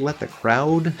don't really let the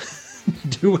crowd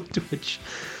do it, which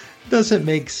doesn't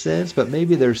make sense, but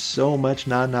maybe there's so much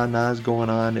na-na-nas going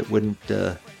on, it wouldn't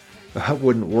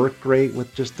work great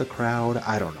with just the crowd.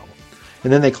 I don't know.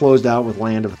 And then they closed out with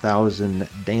Land of a Thousand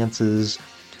Dances.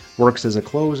 Works as a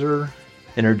closer.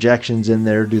 Interjections in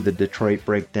there do the Detroit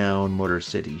breakdown, Motor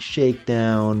City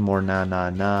shakedown, more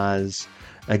na-na-nas.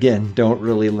 Again, don't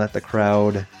really let the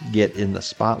crowd get in the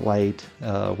spotlight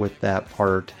with that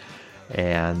part.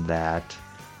 And that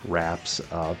wraps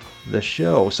up the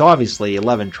show. So obviously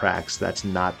 11 tracks, that's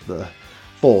not the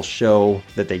full show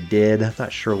that they did. I'm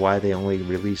not sure why they only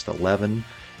released 11.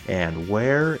 And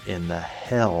where in the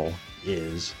hell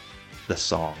is the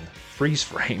song Freeze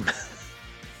Frame?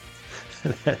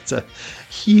 That's a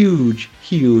huge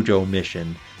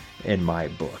omission in my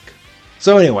book.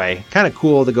 So anyway, kind of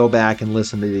cool to go back and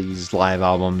listen to these live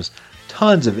albums.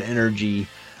 Tons of energy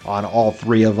on all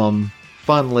three of them.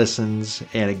 Fun listens.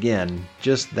 And again,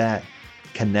 just that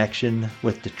connection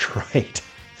with Detroit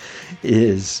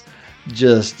is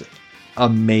just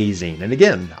amazing. And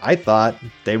again, I thought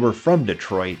they were from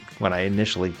Detroit when I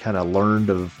initially kind of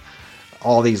learned of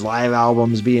all these live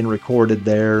albums being recorded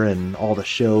there and all the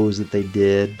shows that they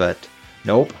did, but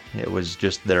nope, it was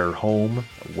just their home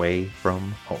away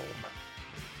from home.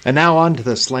 And now on to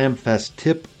the Slamfest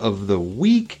tip of the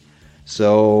week.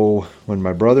 So when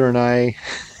my brother and I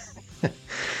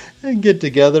get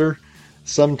together,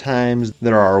 sometimes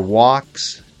there are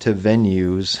walks to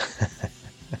venues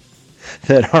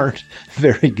that aren't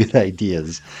very good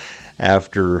ideas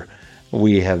after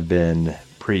we have been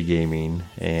pre-gaming,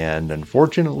 and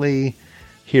unfortunately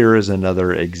here is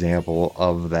another example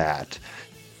of that.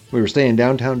 We were staying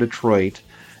downtown Detroit,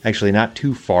 actually not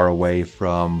too far away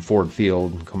from Ford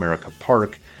Field and Comerica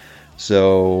Park,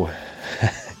 so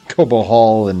Cobo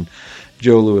Hall and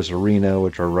Joe Louis Arena,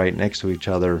 which are right next to each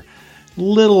other,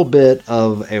 little bit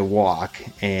of a walk,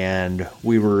 and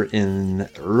we were in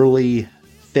early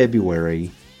February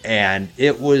and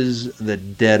it was the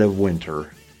dead of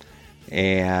winter.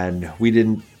 And we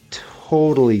didn't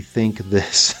totally think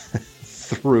this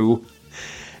through.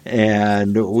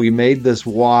 And we made this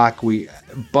walk. We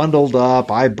bundled up.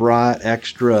 I brought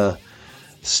extra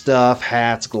stuff,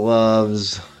 hats,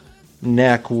 gloves,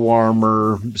 neck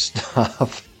warmer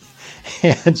stuff.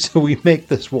 And so we make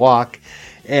this walk.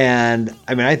 And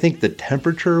I mean, I think the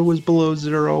temperature was below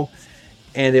zero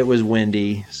and it was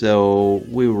windy. So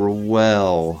we were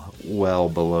well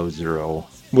below zero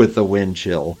with the wind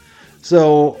chill.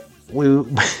 So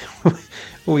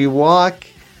we walk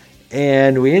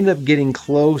and we end up getting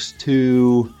close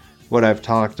to what I've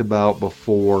talked about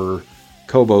before,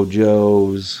 Cobo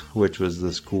Joe's, which was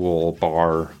this cool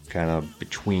bar kind of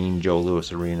between Joe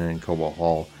Louis Arena and Cobo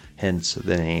Hall, hence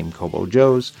the name Cobo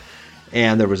Joe's.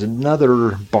 And there was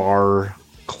another bar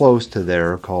close to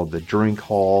there called the Drink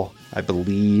Hall. I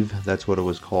believe that's what it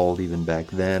was called even back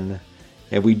then.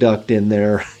 And we ducked in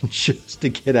there just to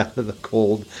get out of the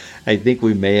cold. I think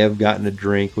we may have gotten a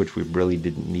drink, which we really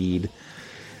didn't need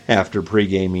after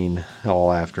pre-gaming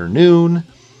all afternoon.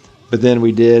 But then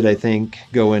we did, I think,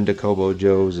 go into Cobo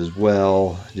Joe's as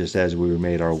well, just as we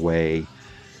made our way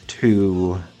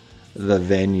to the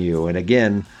venue. And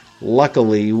again,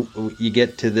 luckily, you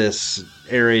get to this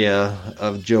area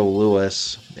of Joe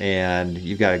Louis, and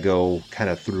you've got to go kind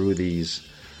of through these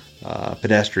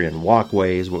pedestrian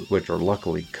walkways, which are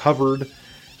luckily covered.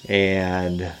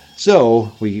 And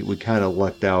so we kind of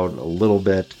lucked out a little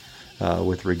bit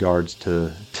with regards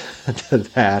to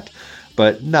that,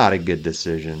 but not a good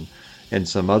decision. And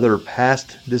some other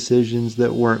past decisions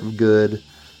that weren't good.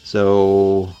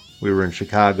 So we were in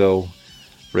Chicago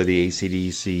for the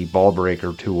AC/DC Ball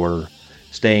Breaker Tour,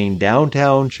 staying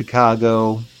downtown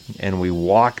Chicago, and we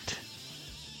walked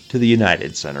to the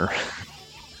United Center,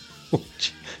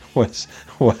 which was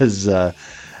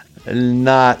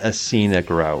not a scenic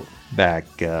route back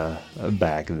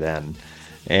then.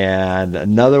 And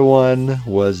another one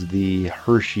was the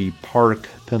Hershey Park,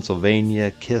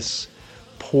 Pennsylvania Kiss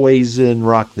Poison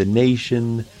Rock the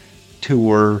Nation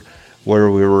tour,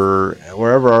 where we were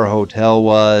wherever our hotel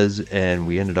was, and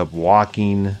we ended up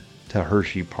walking to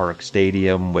Hershey Park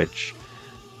Stadium, which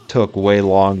took way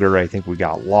longer. I think we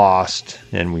got lost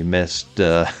and we missed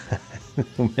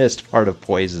missed part of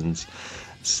Poison's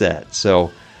set.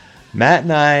 So Matt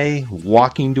and I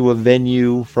walking to a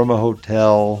venue from a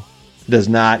hotel does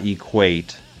not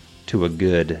equate to a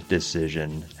good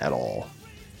decision at all.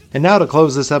 And now to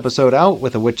close this episode out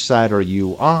with a Which Side Are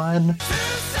You On?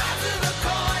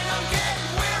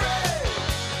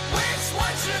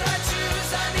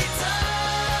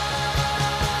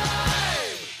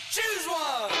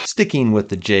 Sticking with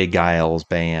the Jay Giles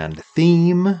Band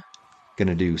theme,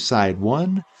 gonna do side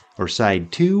 1 or side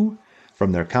 2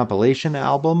 from their compilation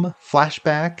album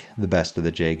Flashback, The Best of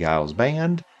the Jay Giles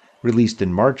Band, released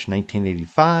in March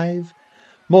 1985.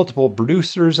 Multiple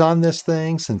producers on this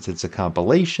thing since it's a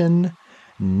compilation.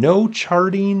 No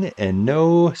charting and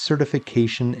no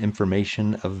certification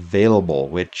information available,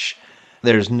 which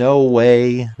there's no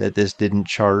way that this didn't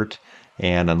chart.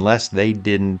 And unless they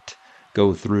didn't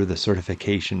go through the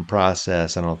certification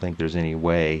process, I don't think there's any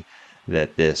way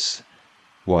that this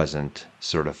wasn't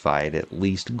certified. At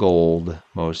least gold,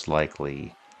 most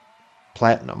likely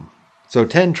platinum. So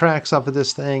 10 tracks off of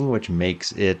this thing, which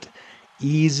makes it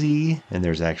easy, and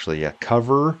there's actually a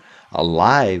cover, a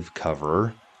live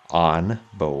cover on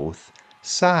both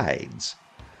sides.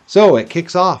 So it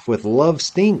kicks off with Love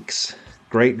Stinks.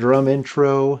 Great drum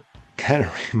intro. Kind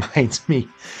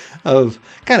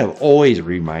of always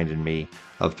reminded me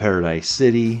of Paradise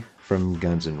City from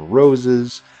Guns N'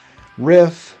 Roses.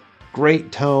 Riff,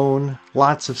 great tone,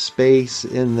 lots of space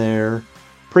in there.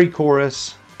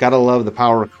 Pre-chorus, gotta love the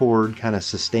power chord kind of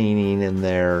sustaining in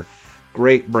there.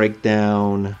 Great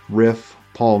breakdown, riff,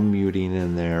 palm muting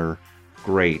in there.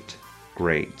 Great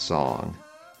song.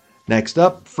 Next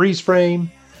up, Freeze Frame.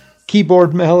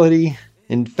 Keyboard melody,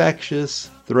 infectious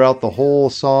throughout the whole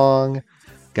song.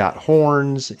 Got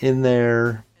horns in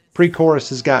there. Pre-chorus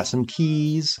has got some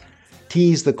keys.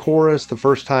 Tease the chorus the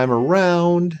first time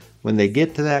around. When they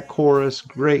get to that chorus,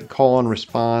 great call and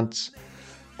response.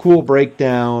 Cool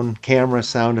breakdown, camera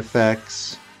sound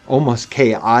effects, almost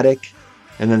chaotic.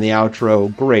 And then the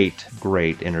outro,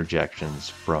 great interjections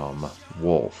from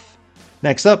Wolf.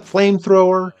 Next up,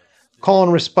 Flamethrower. Call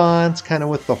and response, kind of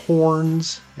with the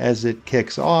horns as it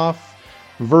kicks off.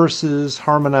 Verses,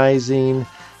 harmonizing.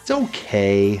 It's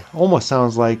okay. Almost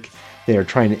sounds like they are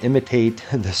trying to imitate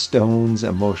the Stones'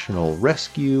 Emotional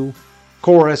Rescue.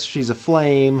 Chorus, She's a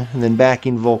Flame. And then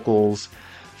backing vocals,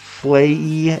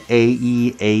 Flay,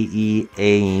 A-E,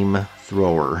 aim,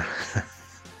 thrower.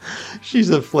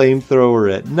 She's a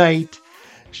flamethrower at night.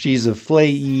 She's a flay,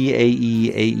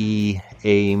 A-E,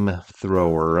 aim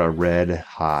thrower, a red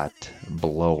hot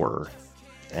blower.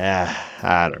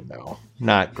 I don't know.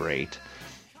 Not great.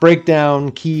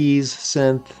 Breakdown, keys,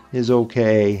 synth is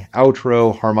okay.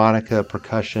 Outro, harmonica,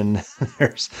 percussion.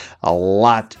 There's a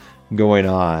lot going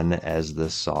on as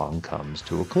this song comes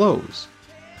to a close.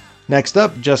 Next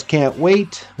up, Just Can't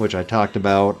Wait, which I talked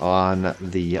about on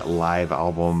the live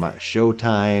album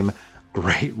Showtime.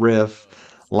 Great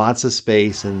riff, lots of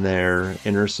space in there,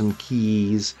 enter some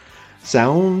keys.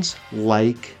 Sounds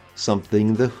like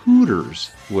something the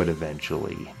Hooters would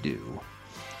eventually do.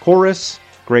 Chorus,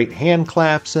 great hand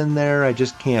claps in there, I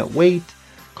Just Can't Wait.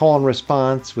 Call and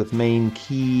response with main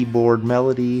keyboard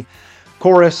melody.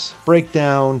 Chorus,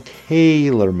 breakdown,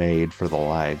 tailor-made for the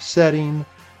live setting.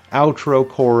 Outro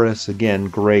chorus, again,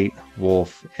 great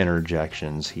Wolf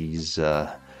interjections. He's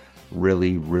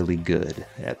really, really good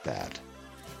at that.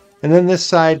 And then this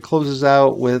side closes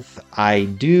out with I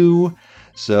Do.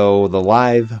 So the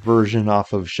live version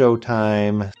off of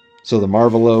Showtime. So the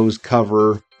Marvelows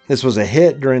cover. This was a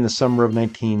hit during the summer of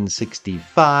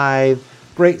 1965.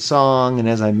 Great song, and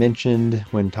as I mentioned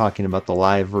when talking about the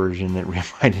live version, it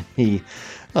reminded me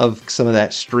of some of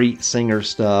that street singer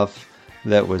stuff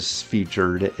that was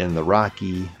featured in the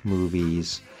Rocky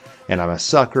movies. And I'm a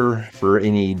sucker for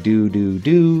any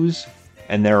do-do-dos,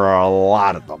 and there are a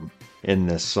lot of them in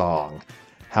this song.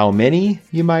 How many,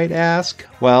 you might ask?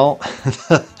 Well,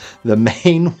 the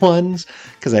main ones,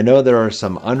 because I know there are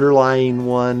some underlying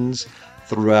ones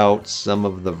throughout some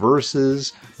of the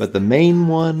verses, but the main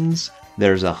ones,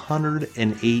 there's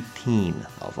 118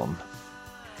 of them.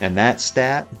 And that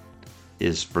stat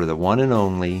is for the one and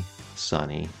only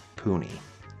Sonny Pooney.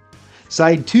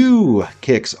 Side 2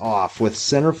 kicks off with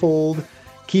Centerfold.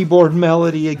 Keyboard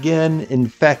melody again,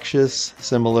 infectious,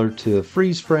 similar to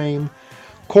Freeze Frame.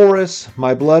 Chorus,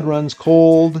 my blood runs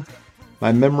cold.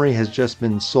 My memory has just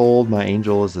been sold. My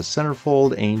angel is the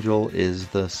centerfold. Angel is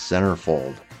the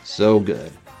centerfold. So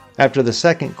good. After the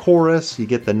second chorus, you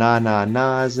get the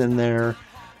na-na-nas in there.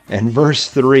 And verse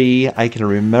 3, I can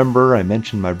remember, I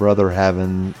mentioned my brother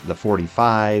having the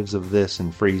 45s of this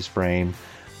in Freeze Frame.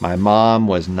 My mom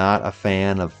was not a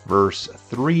fan of verse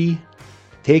 3.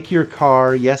 Take your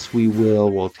car, yes we will.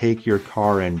 We'll take your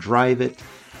car and drive it.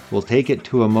 We'll take it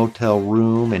to a motel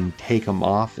room and take them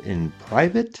off in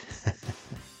private.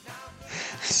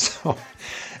 So,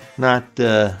 not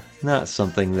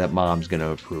something that mom's going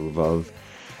to approve of.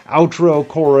 Outro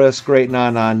chorus, great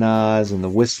na-na-nas, and the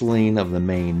whistling of the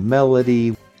main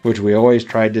melody, which we always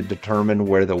tried to determine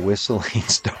where the whistling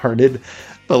started.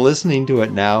 But listening to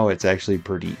it now, it's actually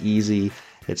pretty easy.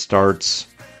 It starts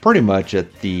pretty much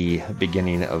at the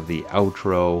beginning of the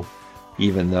outro,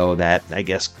 even though that, I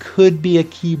guess, could be a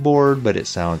keyboard, but it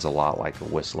sounds a lot like a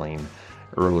whistling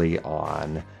early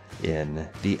on in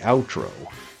the outro.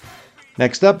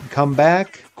 Next up, Come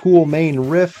Back, cool main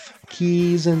riff,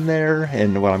 keys in there,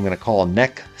 and what I'm going to call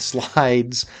neck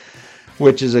slides,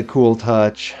 which is a cool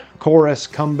touch. Chorus,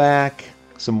 Come Back,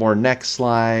 some more neck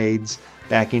slides,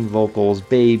 backing vocals,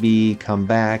 baby, come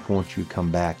back, won't you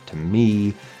come back to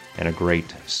me, and a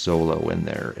great solo in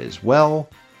there as well.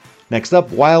 Next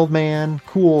up, Wild Man,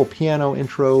 cool piano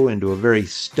intro into a very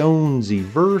Stonesy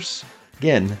verse.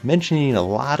 Again, mentioning a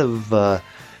lot of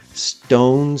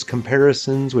Stones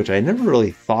comparisons, which I never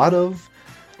really thought of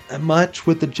much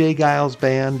with the J. Geils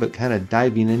Band, but kind of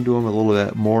diving into them a little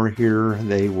bit more here,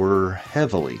 they were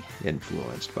heavily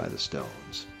influenced by the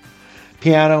Stones.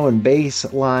 Piano and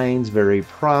bass lines very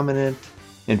prominent,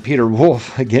 and Peter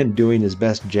Wolf again doing his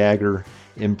best Jagger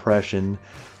impression.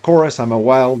 Chorus, I'm a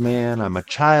wild man, I'm a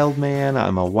child man,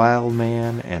 I'm a wild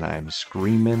man, and I'm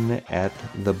screaming at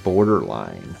the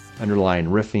borderline. Underlying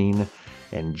riffing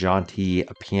and jaunty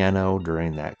piano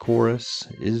during that chorus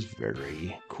is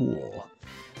very cool.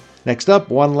 Next up,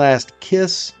 One Last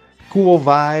Kiss. Cool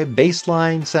vibe, bass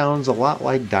line sounds a lot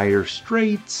like Dire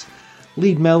Straits.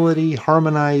 Lead melody,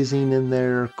 harmonizing in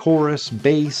there, chorus,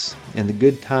 bass, and the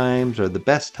good times are the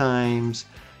best times.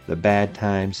 The bad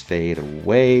times fade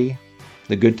away.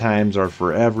 The good times are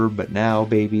forever, but now,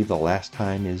 baby, the last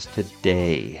time is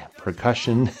today.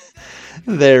 Percussion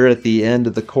there at the end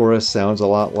of the chorus sounds a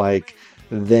lot like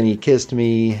Then He Kissed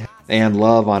Me and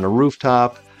Love on a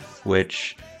Rooftop,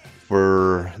 which,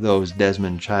 for those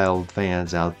Desmond Child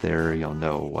fans out there, you'll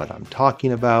know what I'm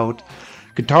talking about.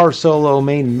 Guitar solo,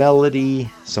 main melody,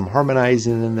 some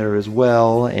harmonizing in there as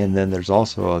well, and then there's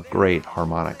also a great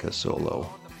harmonica solo.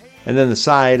 And then the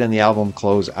side and the album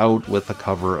close out with a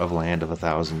cover of Land of a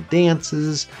Thousand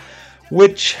Dances,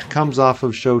 which comes off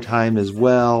of Showtime as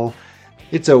well.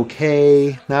 It's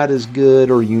okay, not as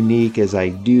good or unique as I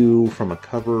Do from a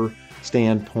cover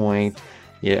standpoint.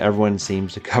 Yeah, everyone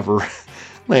seems to cover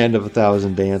Land of a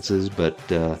Thousand Dances, but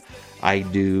I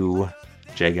Do,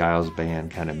 Jay Giles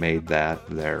Band kind of made that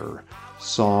their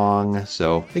song.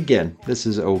 So again, this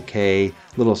is okay. A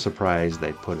little surprised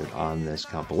they put it on this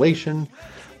compilation,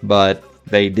 but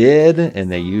they did,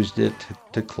 and they used it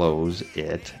to close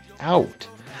it out.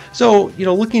 So,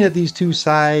 looking at these two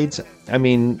sides, I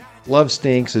mean, Love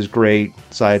Stinks is great,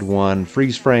 side one.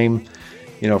 Freeze Frame,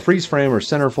 freeze frame or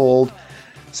centerfold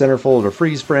or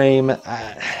freeze frame.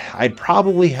 I'd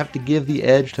probably have to give the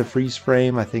edge to freeze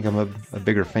frame. I think I'm a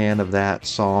bigger fan of that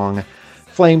song.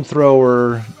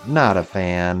 Flamethrower, not a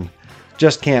fan.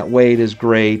 Just Can't Wait is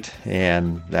great,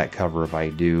 and that cover of I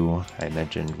Do, I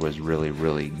mentioned, was really,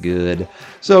 really good.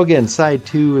 So again, side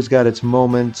two has got its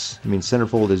moments. I mean,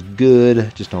 Centerfold is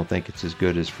good, just don't think it's as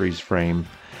good as Freeze Frame.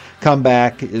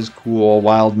 Comeback is cool.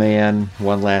 Wild Man,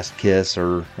 One Last Kiss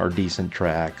are decent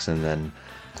tracks, and then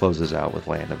closes out with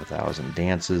Land of a Thousand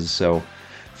Dances. So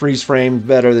Freeze Frame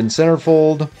better than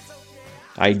Centerfold.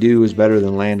 I Do is better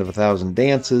than Land of a Thousand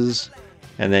Dances.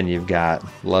 And then you've got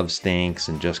Love Stinks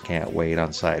and Just Can't Wait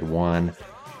on side one. I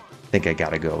think I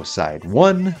gotta go side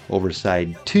one over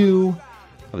side two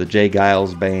of the Jay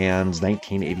Giles Band's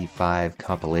 1985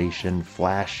 compilation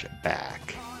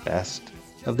Flashback, Best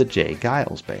of the Jay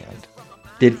Giles Band.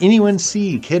 Did anyone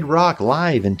see Kid Rock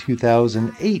live in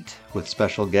 2008 with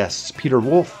special guests Peter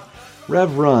Wolf,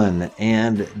 Rev Run,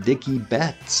 and Dickey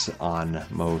Betts on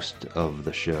most of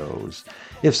the shows?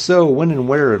 If so, when and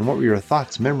where, and what were your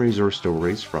thoughts, memories, or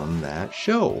stories from that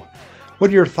show? What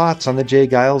are your thoughts on the Jay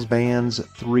Giles Band's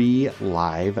 3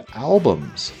 live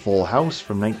albums? Full House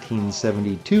from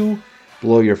 1972,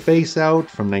 Blow Your Face Out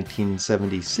from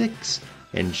 1976,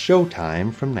 and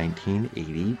Showtime from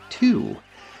 1982.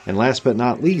 And last but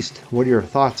not least, what are your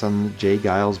thoughts on the Jay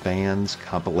Giles Band's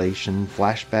compilation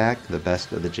Flashback, the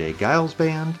Best of the Jay Giles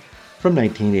Band from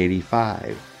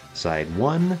 1985, side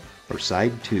 1 or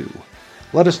side 2?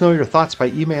 Let us know your thoughts by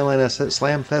emailing us at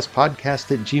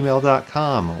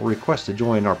slamfestpodcast@gmail.com or request to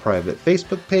join our private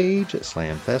Facebook page at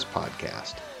Slamfest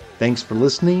Podcast. Thanks for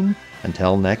listening.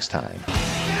 Until next time.